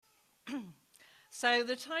So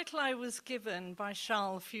the title I was given by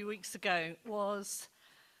Charles a few weeks ago was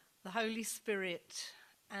The Holy Spirit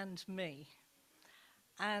and Me.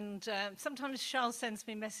 And sometimes Charles sends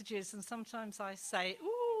me messages and sometimes I say,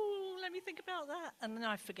 ooh, let me think about that, and then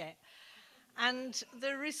I forget. And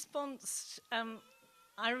the response,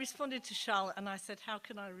 I responded to Charles and I said, how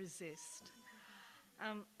can I resist?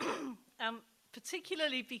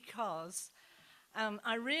 Particularly because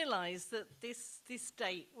I realised that this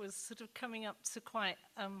date was sort of coming up to quite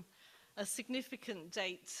a significant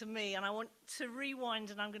date to me, and I want to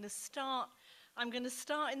rewind, and I'm going to start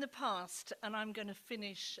in the past, and I'm going to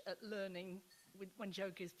finish at learning when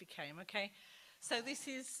Joe Gibbs became. Okay, so this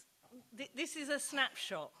is a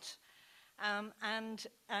snapshot, and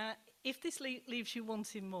if this leaves you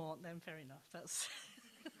wanting more, then fair enough. That's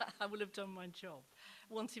I will have done my job,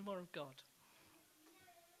 wanting more of God.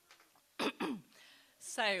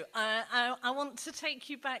 So I want to take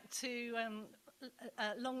you back to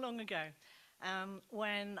long ago,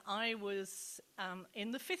 when I was in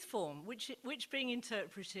the fifth form, which being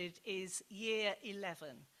interpreted is year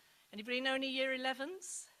 11. Anybody know any year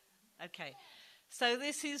 11s? Okay, so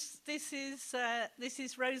this is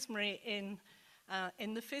Rosemary in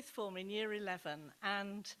the fifth form in year 11,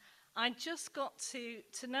 and I just got to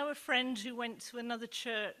know a friend who went to another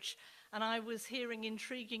church. And I was hearing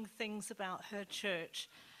intriguing things about her church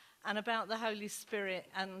and about the Holy Spirit.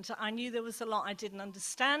 And I knew there was a lot I didn't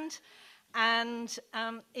understand. And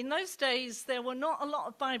in those days, there were not a lot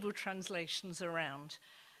of Bible translations around.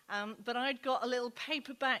 But I'd got a little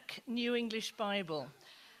paperback New English Bible.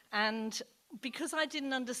 And because I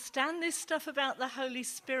didn't understand this stuff about the Holy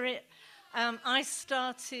Spirit, I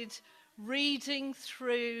started reading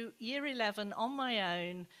through year 11 on my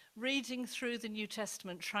own, reading through the New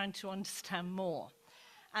Testament, trying to understand more.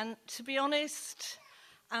 And to be honest,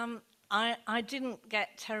 I didn't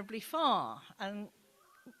get terribly far, and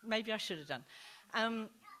maybe I should have done.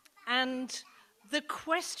 And the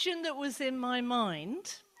question that was in my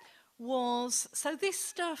mind was, so this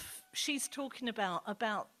stuff she's talking about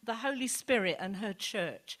the Holy Spirit and her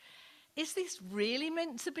church, is this really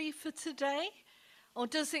meant to be for today? Or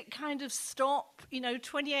does it kind of stop,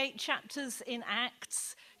 28 chapters in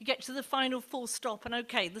Acts, you get to the final full stop, and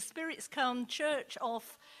okay, the Spirit's come, church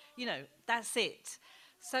off, that's it.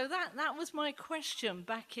 So that was my question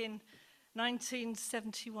back in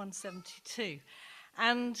 1971-72.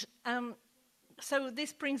 And so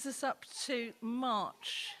this brings us up to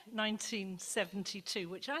March 1972,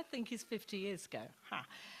 which I think is 50 years ago.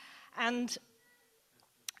 And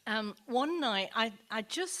one night, I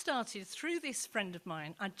just started, through this friend of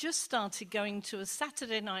mine, I just started going to a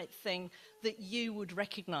Saturday night thing that you would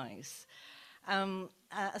recognise. A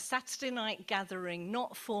Saturday night gathering,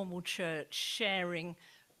 not formal church, sharing,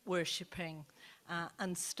 worshipping,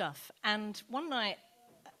 and stuff. And one night,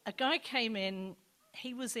 a guy came in,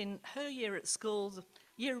 he was in her year at school, the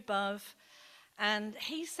year above, and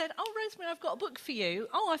he said, oh, Rosemary, I've got a book for you.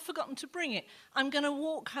 Oh, I've forgotten to bring it. I'm going to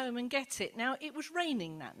walk home and get it. Now, it was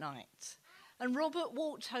raining that night. And Robert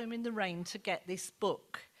walked home in the rain to get this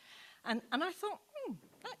book. And I thought,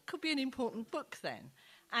 that could be an important book then.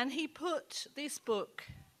 And he put this book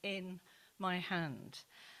in my hand.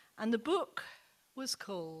 And the book was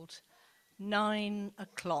called 9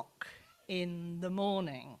 o'clock in the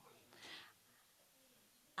morning.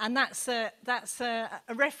 And that's a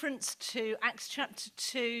reference to Acts chapter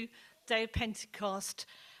 2, day of Pentecost.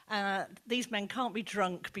 These men can't be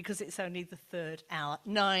drunk because it's only the third hour,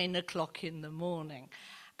 9 o'clock in the morning.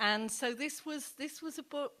 And so this was a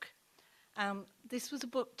book. This was a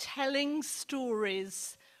book telling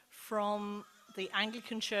stories from the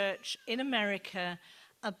Anglican Church in America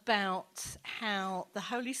about how the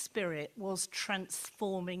Holy Spirit was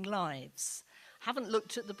transforming lives. Haven't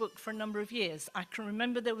looked at the book for a number of years. I can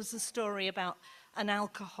remember there was a story about an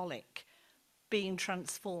alcoholic being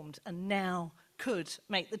transformed and now could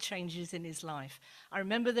make the changes in his life. I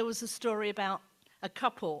remember there was a story about a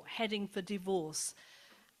couple heading for divorce,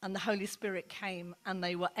 and the Holy Spirit came and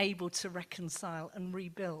they were able to reconcile and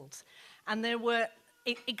rebuild. And there were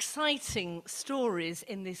exciting stories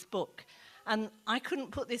in this book. And I couldn't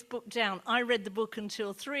put this book down. I read the book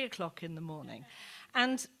until 3 o'clock in the morning.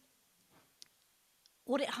 And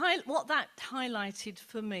what that highlighted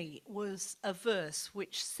for me was a verse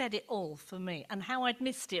which said it all for me. And how I'd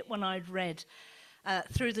missed it when I'd read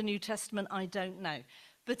through the New Testament, I don't know.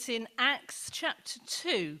 But in Acts chapter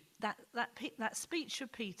 2, that speech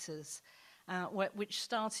of Peter's, which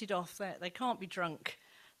started off, they can't be drunk,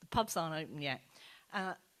 the pubs aren't open yet.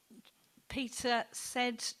 Peter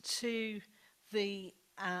said to the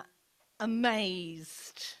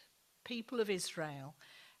amazed people of Israel,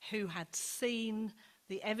 who had seen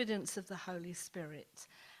the evidence of the Holy Spirit.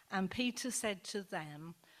 And Peter said to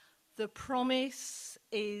them, "The promise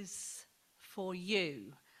is for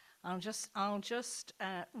you." I'll just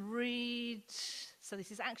read. So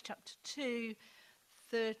this is Acts chapter 2,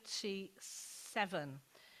 37.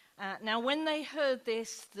 Now, when they heard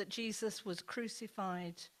this, that Jesus was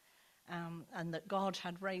crucified and that God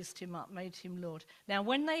had raised him up, made him Lord. Now,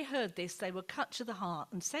 when they heard this, they were cut to the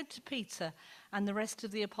heart and said to Peter and the rest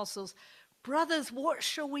of the apostles, "Brothers, what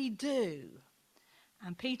shall we do?"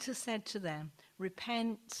 And Peter said to them,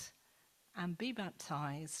 "Repent and be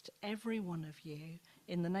baptized, every one of you,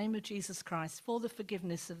 in the name of Jesus Christ, for the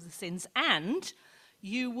forgiveness of the sins, and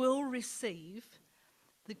you will receive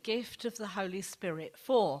the gift of the Holy Spirit.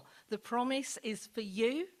 For the promise is for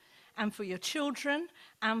you and for your children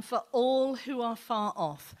and for all who are far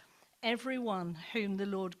off, everyone whom the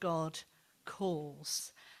Lord God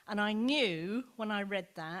calls." And I knew when I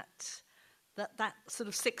read that sort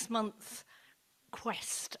of 6-month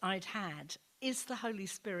quest I'd had, is the Holy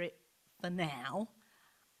Spirit for now?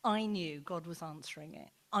 I knew God was answering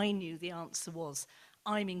it. I knew the answer was,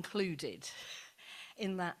 I'm included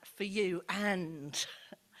in that for you and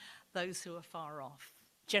those who are far off,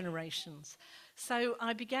 generations. So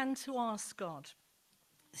I began to ask God.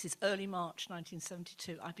 This is early March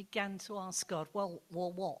 1972. I began to ask God, well,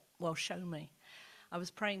 what? Well, show me. I was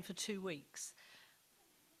praying for 2 weeks.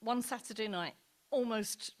 One Saturday night,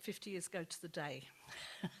 almost 50 years ago to the day,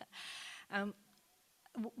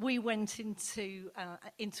 we went into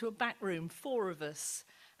a back room, 4 of us,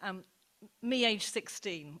 me age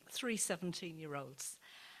 16, 3 17-year-olds,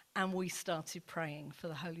 and we started praying for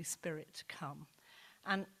the Holy Spirit to come.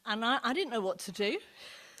 And I didn't know what to do.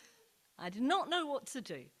 I did not know what to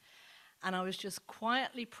do. And I was just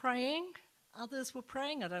quietly praying. Others were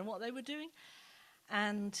praying. I don't know what they were doing.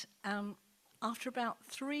 And after about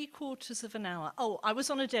 3/4 of an hour, I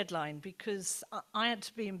was on a deadline because I had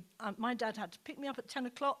to be, my dad had to pick me up at 10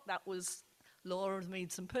 o'clock. That was law of the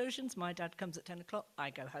Medes and Persians. My dad comes at 10 o'clock,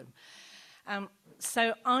 I go home.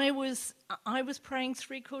 So I was praying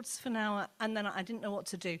 3/4 of an hour, and then I didn't know what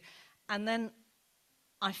to do. And then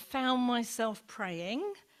I found myself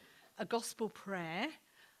praying a gospel prayer.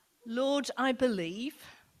 Lord, I believe,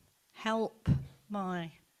 help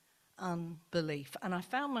my unbelief. And I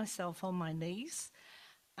found myself on my knees,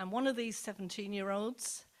 and one of these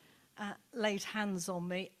 17-year-olds laid hands on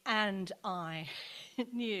me, and I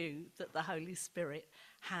knew that the Holy Spirit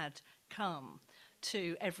had come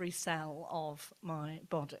to every cell of my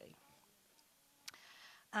body.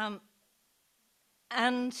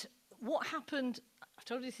 And what happened, I've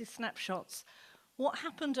told you these snapshots, what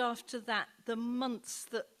happened after that, the months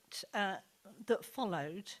that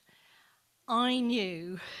followed, I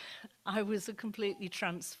knew I was a completely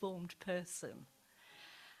transformed person.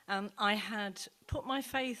 I had put my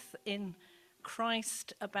faith in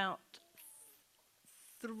Christ about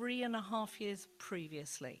 3.5 years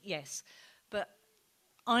previously, yes. But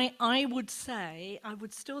I would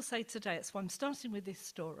still say today, that's why I'm starting with this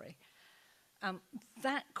story,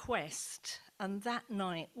 that quest and that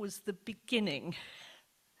night was the beginning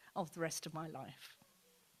of the rest of my life.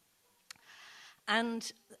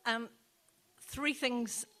 And 3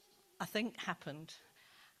 things, I think, happened.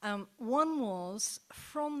 One was,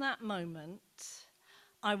 from that moment,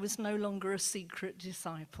 I was no longer a secret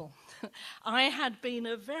disciple. I had been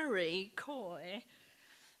a very coy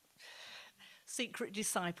secret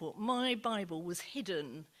disciple. My Bible was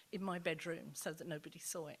hidden in my bedroom so that nobody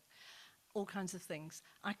saw it. All kinds of things.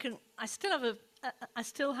 I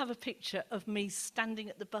still have a picture of me standing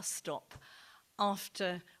at the bus stop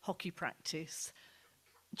after hockey practice,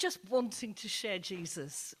 just wanting to share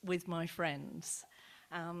Jesus with my friends.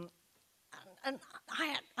 And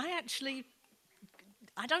I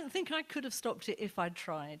don't think I could have stopped it if I'd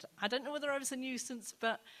tried. I don't know whether I was a nuisance,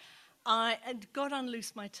 but God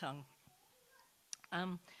unloosed my tongue.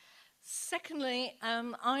 Secondly,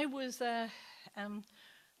 I was the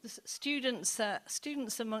students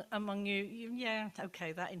among you, yeah,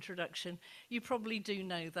 okay, that introduction. You probably do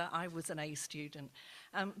know that I was an A student,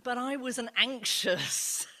 but I was an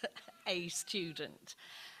anxious A student.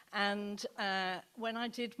 And when I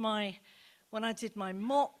did my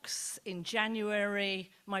mocks in January,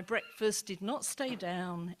 my breakfast did not stay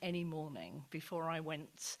down any morning before I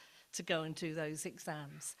went to go and do those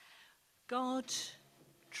exams. God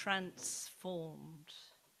transformed.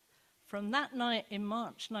 From that night in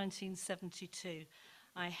March 1972,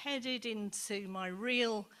 I headed into my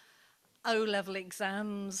real O-level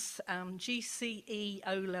exams, GCE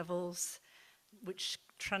O-levels, which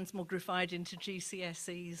transmogrified into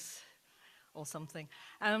GCSEs or something.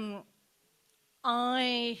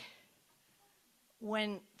 I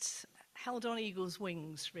held on eagle's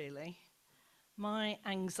wings, really. My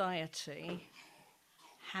anxiety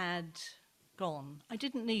had gone. I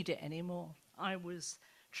didn't need it anymore. I was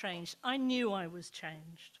changed. I knew I was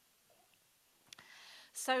changed.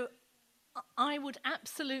 So I would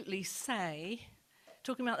absolutely say,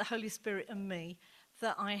 talking about the Holy Spirit and me,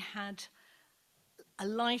 that I had a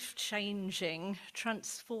life-changing,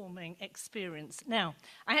 transforming experience. Now,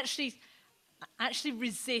 I actually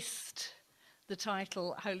resist the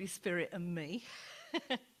title Holy Spirit and me,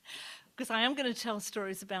 because I am going to tell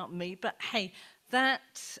stories about me, but hey,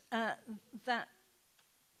 that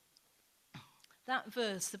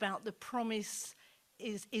verse about the promise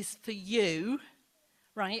is for you,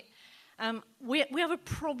 right? We have a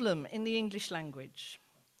problem in the English language.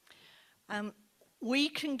 We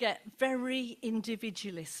can get very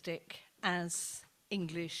individualistic as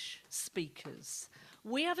English speakers.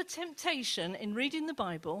 We have a temptation in reading the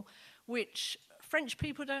Bible, which French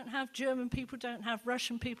people don't have, German people don't have,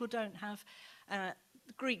 Russian people don't have,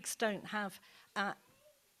 Greeks don't have,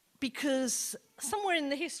 because somewhere in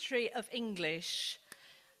the history of English,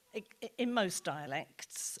 in most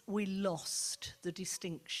dialects, we lost the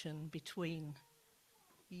distinction between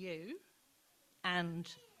you and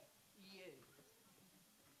you.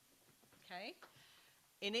 Okay?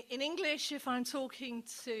 In English, if I'm talking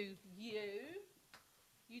to you,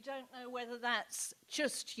 you don't know whether that's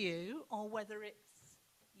just you or whether it's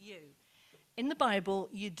you. In the Bible,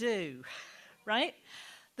 you do, right?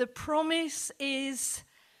 The promise is,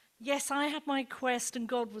 yes, I had my quest and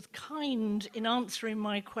God was kind in answering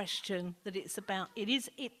my question that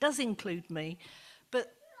it does include me.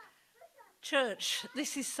 But church,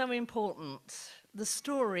 this is so important. The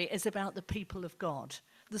story is about the people of God.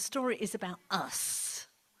 The story is about us.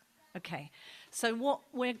 Okay, so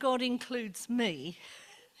where God includes me,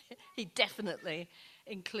 he definitely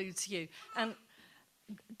includes you. And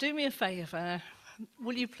do me a favour,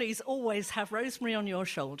 will you please always have Rosemary on your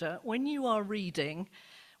shoulder when you are reading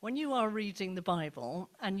the Bible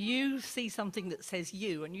and you see something that says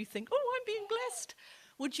you and you think, oh, I'm being blessed,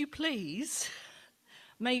 would you please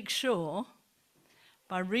make sure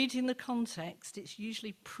by reading the context, it's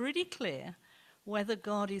usually pretty clear whether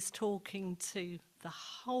God is talking to the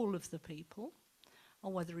whole of the people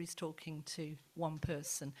or whether he's talking to one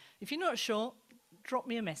person. If you're not sure, drop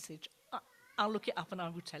me a message. I'll look it up and I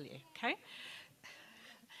will tell you, okay?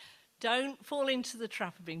 Don't fall into the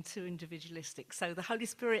trap of being too individualistic. So the Holy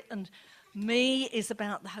Spirit and me is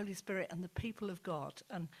about the Holy Spirit and the people of God.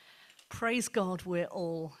 And praise God, we're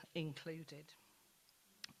all included.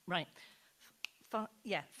 Right.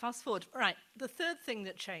 Fast forward. Right. The third thing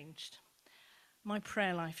that changed, my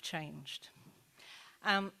prayer life changed.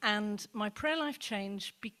 And my prayer life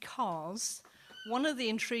changed because one of the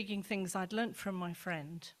intriguing things I'd learnt from my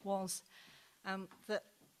friend was that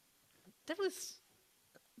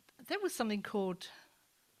there was something called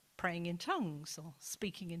praying in tongues or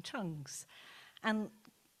speaking in tongues, and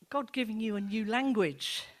God giving you a new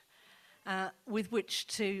language with which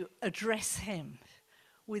to address him,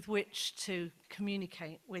 with which to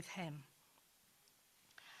communicate with him.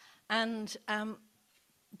 And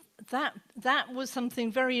that was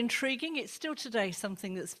something very intriguing. It's still today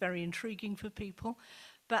something that's very intriguing for people.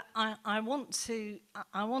 But I want to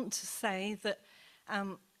say that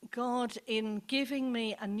God, in giving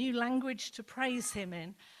me a new language to praise him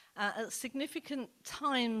in, at significant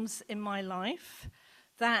times in my life,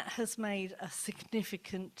 that has made a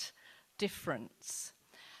significant difference.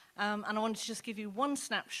 And I want to just give you one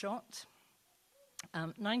snapshot.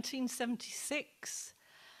 1976,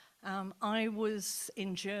 I was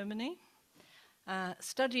in Germany,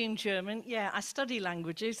 studying German. Yeah, I study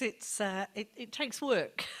languages. It takes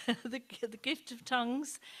work. The gift of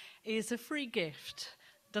tongues is a free gift.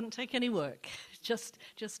 Doesn't take any work. Just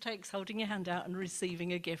takes holding your hand out and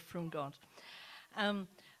receiving a gift from God.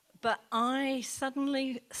 But I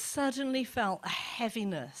suddenly felt a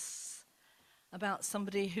heaviness about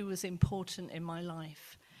somebody who was important in my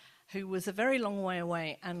life, who was a very long way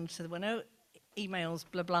away, and there were no emails,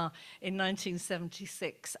 blah, blah, in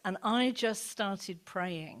 1976. And I just started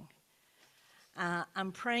praying.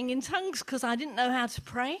 And praying in tongues because I didn't know how to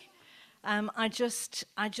pray. I just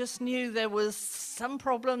knew there was some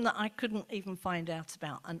problem that I couldn't even find out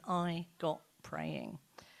about, and I got praying.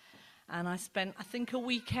 And I spent, I think, a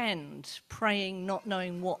weekend praying, not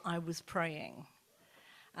knowing what I was praying.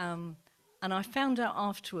 And I found out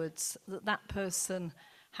afterwards that person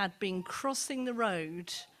had been crossing the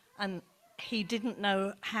road, and he didn't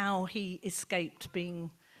know how he escaped being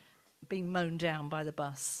mown down by the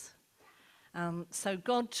bus. So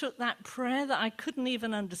God took that prayer that I couldn't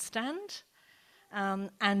even understand,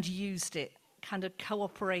 and used it, kind of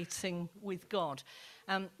cooperating with God.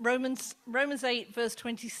 Romans 8, verse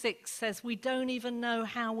 26 says, we don't even know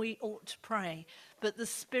how we ought to pray, but the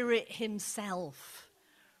Spirit himself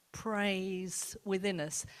prays within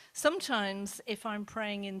us. Sometimes, if I'm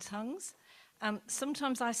praying in tongues,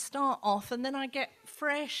 sometimes I start off and then I get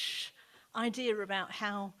fresh idea about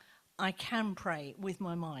how I can pray with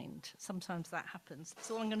my mind. Sometimes that happens.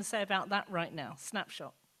 That's all I'm going to say about that right now.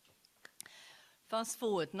 Snapshot. Fast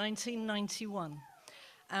forward, 1991.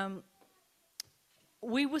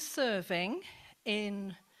 We were serving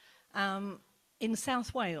in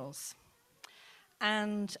South Wales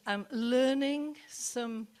and learning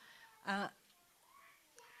some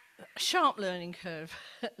sharp learning curve,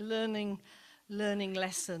 learning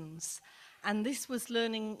lessons. And this was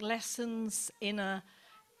learning lessons in a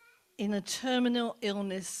terminal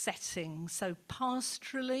illness setting, so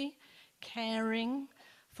pastorally caring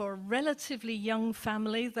for a relatively young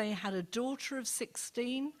family. They had a daughter of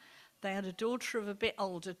 16, they had a daughter of a bit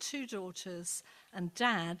older, 2 daughters, and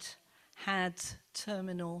Dad had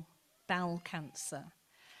terminal bowel cancer.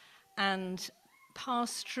 And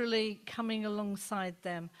pastorally coming alongside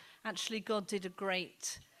them, actually God did a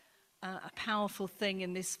powerful thing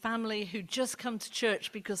in this family who'd just come to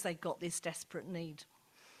church because they got this desperate need.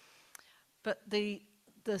 But the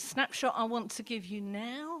snapshot I want to give you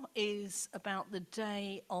now is about the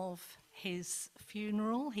day of his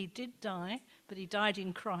funeral. He did die, but he died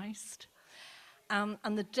in Christ. And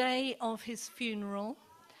the day of his funeral,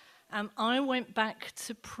 I went back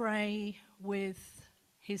to pray with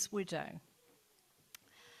his widow.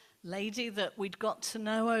 Lady that we'd got to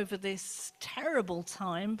know over this terrible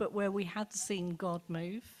time, but where we had seen God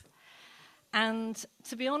move. And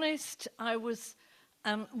to be honest,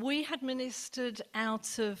 we had ministered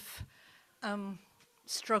out of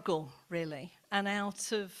struggle, really, and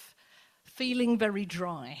out of feeling very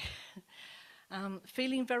dry.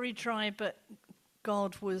 Feeling very dry, but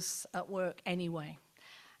God was at work anyway.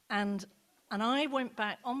 And I went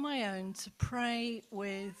back on my own to pray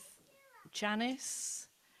with Janice,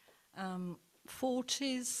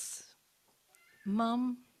 40s,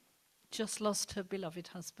 mum, just lost her beloved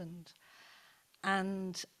husband.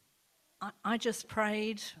 And I just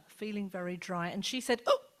prayed, feeling very dry. And she said,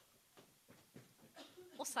 oh,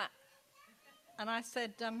 what's that? And I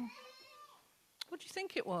said, what do you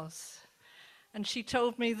think it was? And she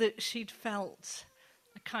told me that she'd felt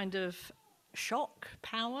a kind of shock,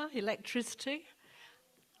 power, electricity.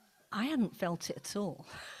 I hadn't felt it at all.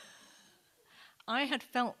 I had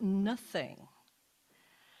felt nothing.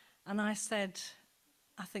 And I said,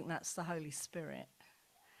 I think that's the Holy Spirit.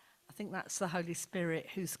 I think that's the Holy Spirit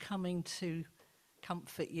who's coming to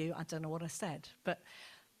comfort you. I don't know what I said. But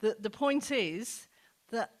the point is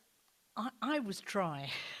that I was dry.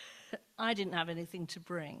 I didn't have anything to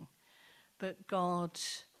bring. But God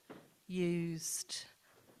used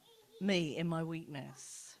me in my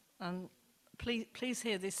weakness. And please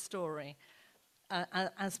hear this story.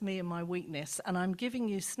 As me and my weakness, and I'm giving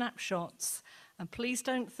you snapshots, and please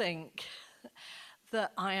don't think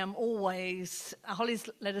that I am always, Holly's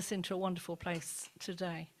led us into a wonderful place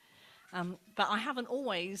today, but I haven't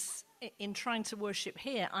always, in trying to worship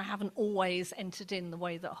here, I haven't always entered in the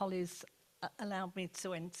way that Holly's allowed me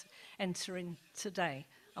to enter in today.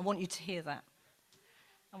 I want you to hear that.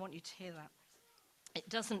 I want you to hear that. It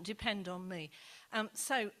doesn't depend on me.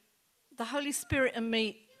 So the Holy Spirit and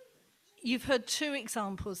me, you've heard 2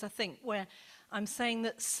 examples, I think, where I'm saying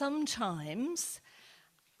that sometimes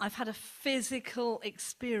I've had a physical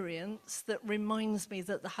experience that reminds me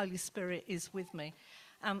that the Holy Spirit is with me.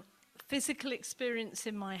 Physical experience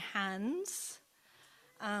in my hands.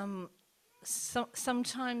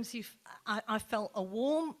 Sometimes I felt a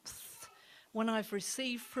warmth when I've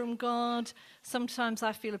received from God. Sometimes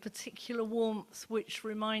I feel a particular warmth which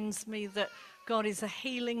reminds me that God is a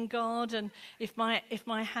healing God, and if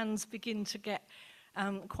my hands begin to get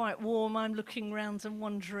quite warm, I'm looking around and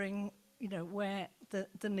wondering, where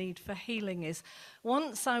the need for healing is.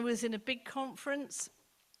 Once I was in a big conference,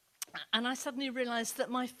 and I suddenly realised that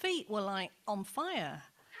my feet were like on fire,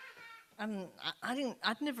 and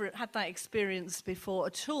I'd never had that experience before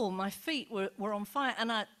at all. My feet were on fire,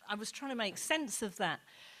 and I was trying to make sense of that.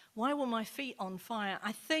 Why were my feet on fire?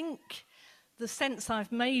 I think the sense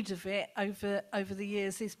I've made of it over the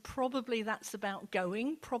years is probably that's about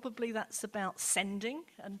going, probably that's about sending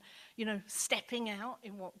and, stepping out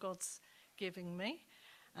in what God's giving me.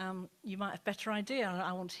 You might have a better idea.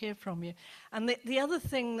 I want to hear from you. And the other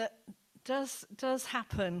thing that does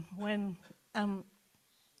happen when I'm,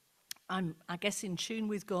 I guess, in tune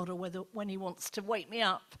with God, or when he wants to wake me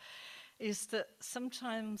up, is that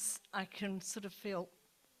sometimes I can sort of feel,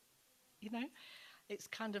 you know, it's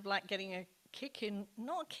kind of like getting a kick in,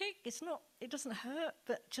 not a kick, it doesn't hurt,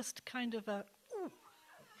 but just kind of a, ooh.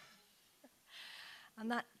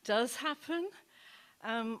 And that does happen,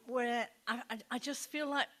 where I just feel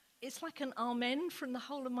like it's like an amen from the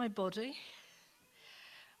whole of my body,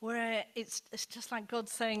 where it's just like God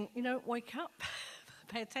saying, you know, wake up,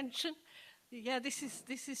 pay attention. Yeah, this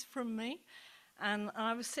is from me. And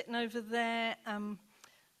I was sitting over there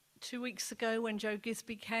 2 weeks ago when Joe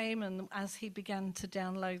Gisby came, and as he began to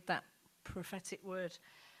download that prophetic word,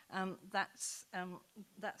 that's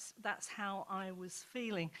how I was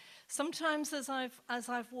feeling. Sometimes as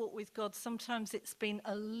I've walked with God, sometimes it's been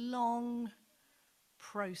a long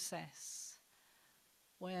process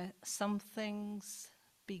where something's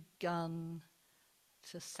begun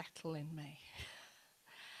to settle in me.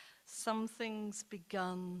 Something's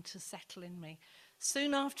begun to settle in me.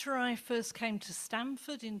 Soon after I first came to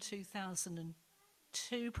Stamford in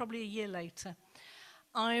 2002, probably a year later,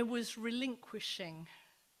 I was relinquishing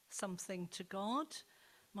something to God,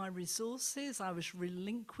 my resources. I was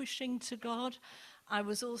relinquishing to God. I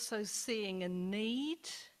was also seeing a need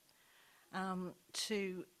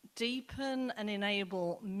to deepen and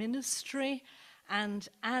enable ministry. And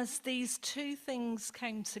as these two things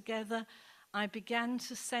came together, I began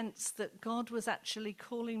to sense that God was actually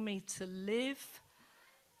calling me to live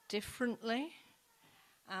differently.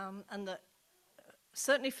 And that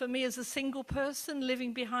certainly for me as a single person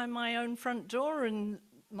living behind my own front door and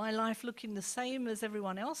my life looking the same as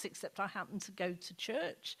everyone else, except I happened to go to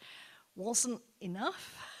church, wasn't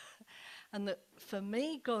enough. And that for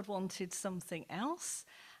me, God wanted something else.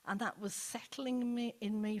 And that was settling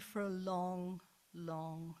in me for a long,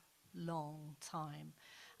 long, long time.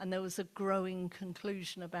 And there was a growing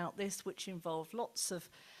conclusion about this, which involved lots of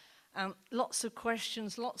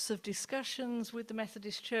questions, lots of discussions with the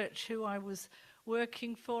Methodist Church, who I was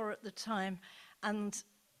working for at the time. And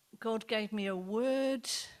God gave me a word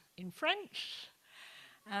in French,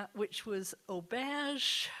 which was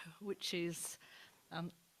auberge, which is a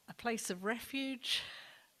place of refuge,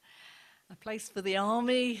 a place for the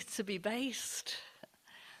army to be based,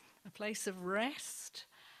 a place of rest.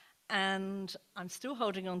 And I'm still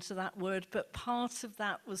holding on to that word, but part of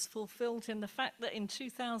that was fulfilled in the fact that in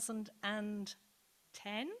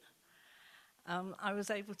 2010, I was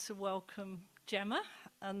able to welcome Gemma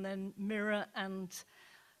and then Mira and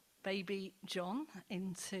baby John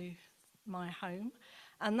into my home.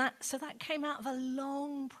 And that came out of a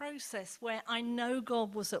long process where I know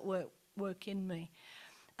God was at work in me.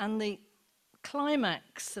 And the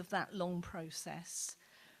climax of that long process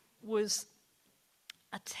was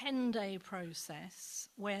a 10-day process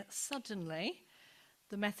where suddenly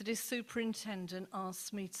the Methodist superintendent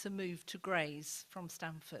asked me to move to Grays from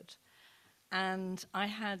Stamford. And I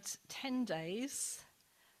had 10 days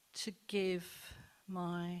to give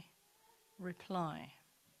my reply.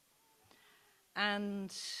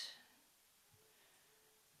 And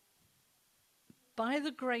by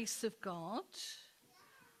the grace of God,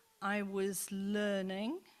 I was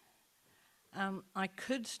learning. I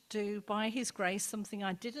could do, by his grace, something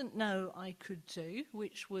I didn't know I could do,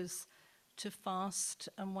 which was to fast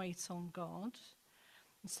and wait on God.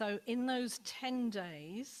 So in those 10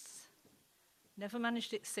 days, never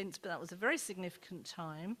managed it since, but that was a very significant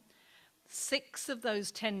time. 6 of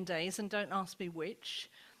those 10 days, and don't ask me which,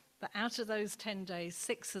 but out of those 10 days,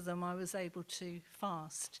 6 of them I was able to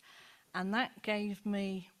fast. And that gave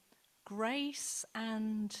me grace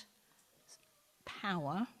and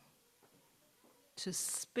power to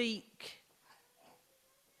speak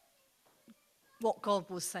what God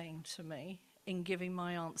was saying to me in giving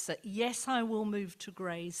my answer. Yes, I will move to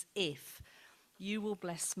Grays if you will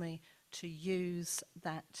bless me to use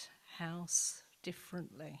that house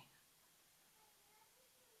differently.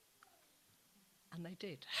 And they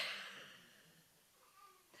did.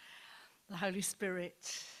 The Holy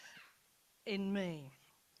Spirit in me.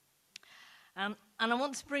 And I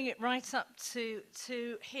want to bring it right up to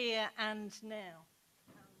here and now.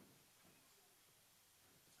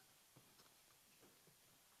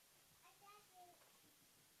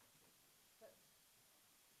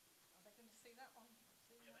 Are they going to see that on?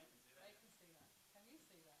 Yeah, they can see that. They can see that. Can you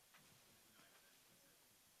see that?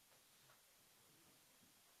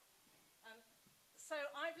 So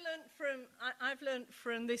I've learned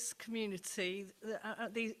from this community,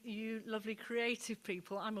 you lovely creative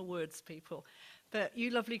people. I'm a words people, but you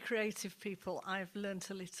lovely creative people, I've learned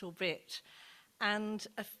a little bit. And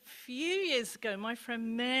a few years ago, my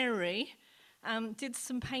friend Mary did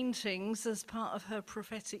some paintings as part of her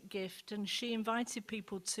prophetic gift, and she invited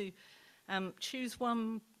people to choose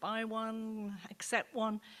one, buy one, accept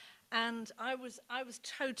one. And I was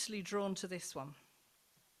totally drawn to this one.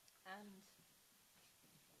 And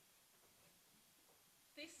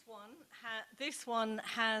this one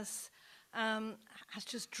has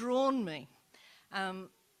just drawn me.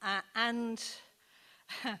 And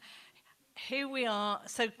here we are,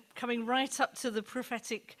 so coming right up to the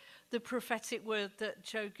prophetic word that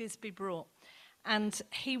Joe Gisby brought. And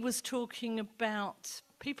he was talking about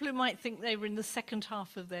people who might think they were in the second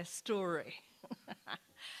half of their story. I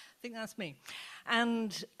think that's me.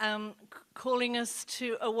 And calling us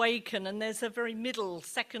to awaken. And there's a very middle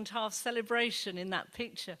second half celebration in that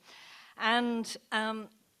picture. And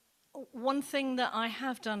one thing that I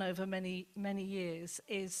have done over many, many years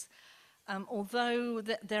is, although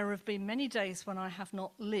there have been many days when I have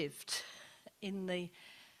not lived in the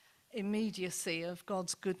immediacy of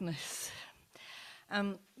God's goodness,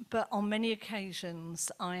 but on many occasions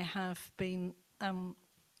I have been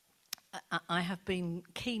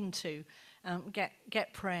keen to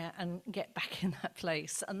get prayer and get back in that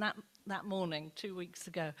place. And that morning, 2 weeks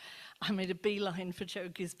ago, I made a beeline for Joe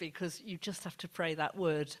Gisby because you just have to pray that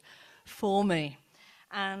word for me.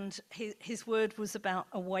 And his word was about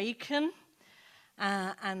awaken,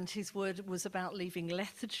 and his word was about leaving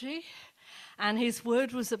lethargy, and his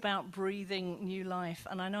word was about breathing new life.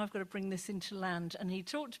 And I know I've got to bring this into land. And he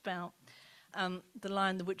talked about The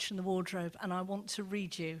Lion, the Witch, and the Wardrobe. And I want to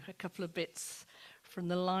read you a couple of bits from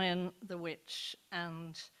The Lion, the Witch,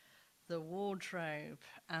 and the Wardrobe.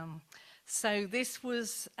 So this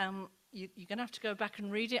was, you're going to have to go back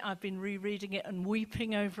and read it. I've been rereading it and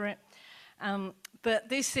weeping over it. But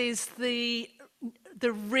this is the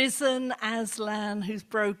risen Aslan who's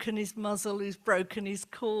broken his muzzle, who's broken his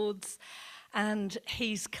cords, and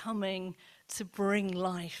he's coming to bring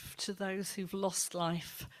life to those who've lost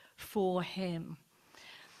life for him.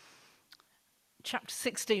 Chapter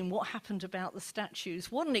 16, what happened about the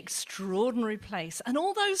statues? What an extraordinary place. And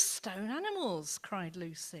all those stone animals, cried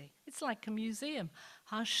Lucy. It's like a museum.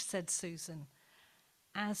 Hush, said Susan.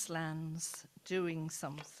 Aslan's doing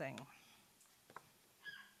something.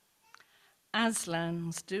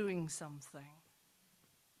 Aslan's doing something.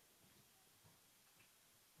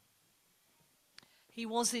 He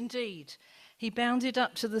was indeed. He bounded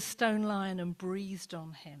up to the stone lion and breathed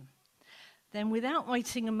on him. Then, without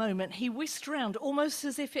waiting a moment, he whisked round, almost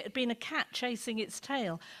as if it had been a cat chasing its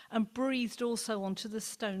tail, and breathed also onto the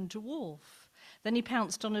stone dwarf. Then he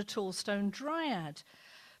pounced on a tall stone dryad.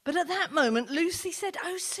 But at that moment, Lucy said,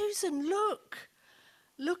 "Oh, Susan, look!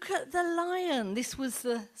 Look at the lion." This was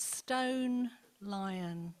the stone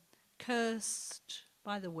lion, cursed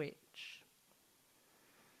by the witch.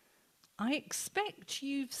 I expect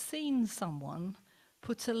you've seen someone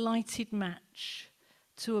put a lighted match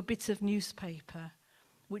to a bit of newspaper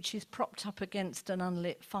which is propped up against an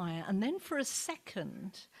unlit fire, and then for a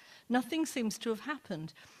second nothing seems to have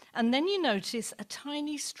happened, and then you notice a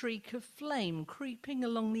tiny streak of flame creeping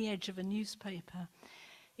along the edge of a newspaper.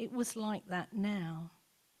 It was like that now.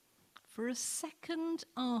 For a second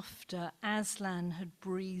after Aslan had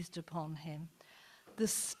breathed upon him, the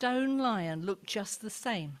stone lion looked just the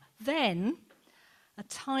same. Then a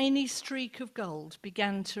tiny streak of gold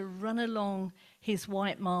began to run along his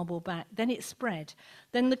white marble back. Then it spread.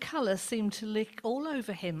 Then the colour seemed to lick all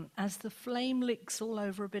over him as the flame licks all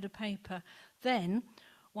over a bit of paper. Then,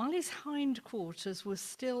 while his hindquarters were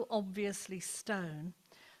still obviously stone,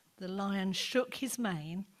 the lion shook his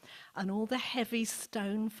mane and all the heavy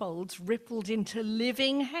stone folds rippled into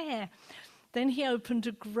living hair. Then he opened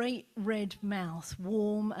a great red mouth,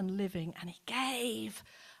 warm and living, and he gave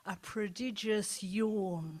a prodigious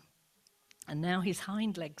yawn. And now his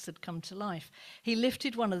hind legs had come to life. He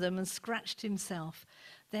lifted one of them and scratched himself.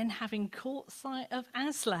 Then, having caught sight of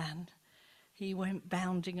Aslan, he went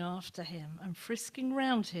bounding after him and frisking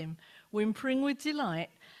round him, whimpering with delight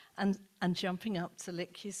and jumping up to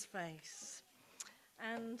lick his face.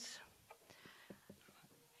 And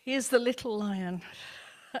here's the little lion,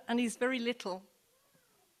 and he's very little.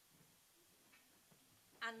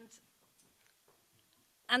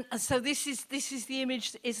 And so this is the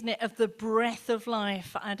image, isn't it, of the breath of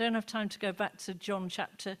life. I don't have time to go back to John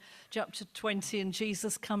chapter 20 and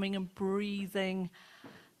Jesus coming and breathing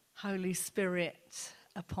Holy Spirit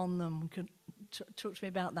upon them. We could talk to me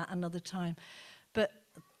about that another time. But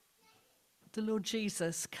the Lord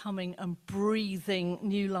Jesus coming and breathing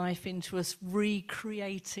new life into us,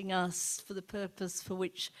 recreating us for the purpose for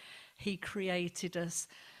which he created us.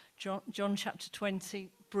 John chapter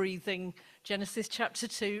 20, breathing. Genesis chapter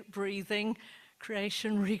 2, breathing,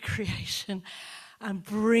 creation, recreation, and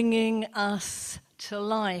bringing us to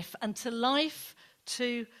life. And to life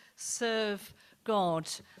to serve God.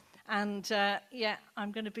 And yeah,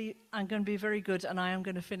 I'm going to be very good, and I am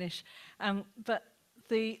going to finish. But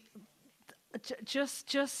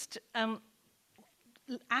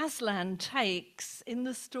Aslan takes in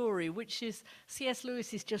the story, which is C.S.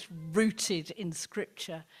 Lewis is just rooted in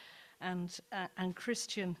Scripture, and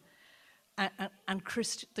Christian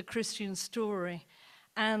the Christian story,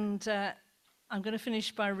 and I'm going to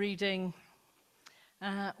finish by reading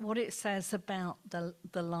what it says about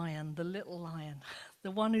the lion, the little lion,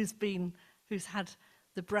 the one who's had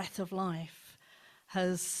the breath of life,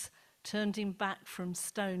 has turned him back from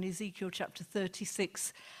stone. Ezekiel chapter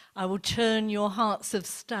 36, I will turn your hearts of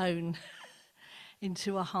stone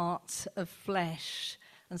into a heart of flesh.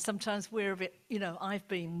 And sometimes we're a bit, I've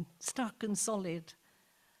been stuck and solid,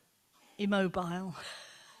 immobile.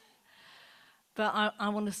 But I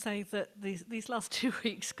want to say that these last 2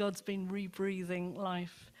 weeks, God's been rebreathing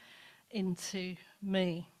life into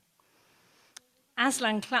me.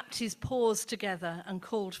 Aslan clapped his paws together and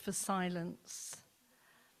called for silence.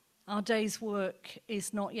 Our day's work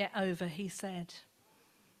is not yet over, he said.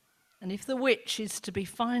 And if the witch is to be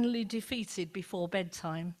finally defeated before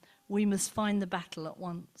bedtime, we must find the battle at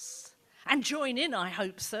once. And join in, I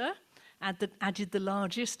hope, sir, added the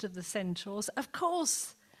largest of the centaurs. Of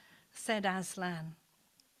course, said Aslan.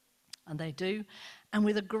 And they do. And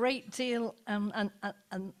with a great deal, and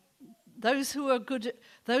those who are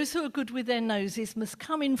good with their noses must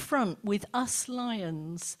come in front with us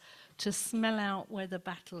lions to smell out where the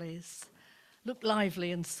battle is. Look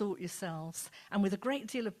lively and sort yourselves. And with a great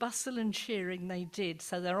deal of bustle and cheering they did.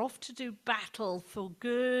 So they're off to do battle for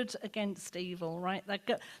good against evil, right?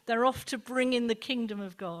 They're off to bring in the kingdom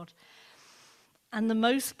of God. And the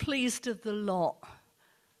most pleased of the lot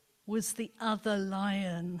was the other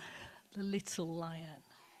lion, the little lion,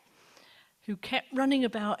 who kept running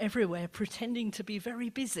about everywhere pretending to be very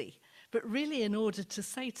busy, but really in order to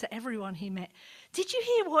say to everyone he met, did you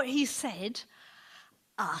hear what he said?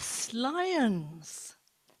 Us lions.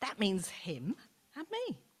 That means him and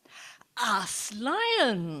me. Us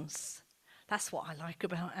lions. That's what I like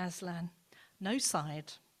about Aslan. No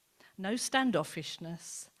side, no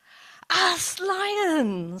standoffishness. Us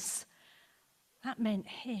lions. That meant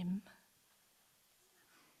him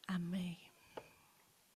and me.